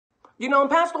You know, in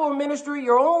pastoral ministry,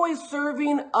 you're always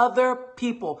serving other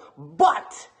people,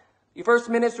 but your first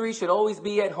ministry should always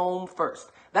be at home first.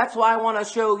 That's why I want to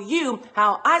show you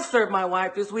how I serve my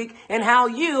wife this week and how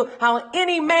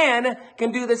any man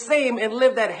can do the same and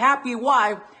live that happy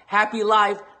wife, happy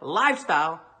life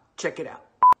lifestyle. Check it out.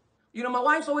 You know, my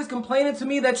wife's always complaining to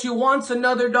me that she wants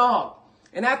another dog.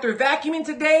 And after vacuuming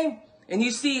today, and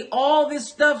you see all this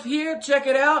stuff here, check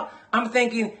it out. I'm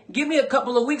thinking, give me a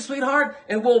couple of weeks, sweetheart,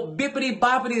 and we'll bippity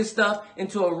boppity stuff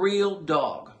into a real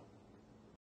dog.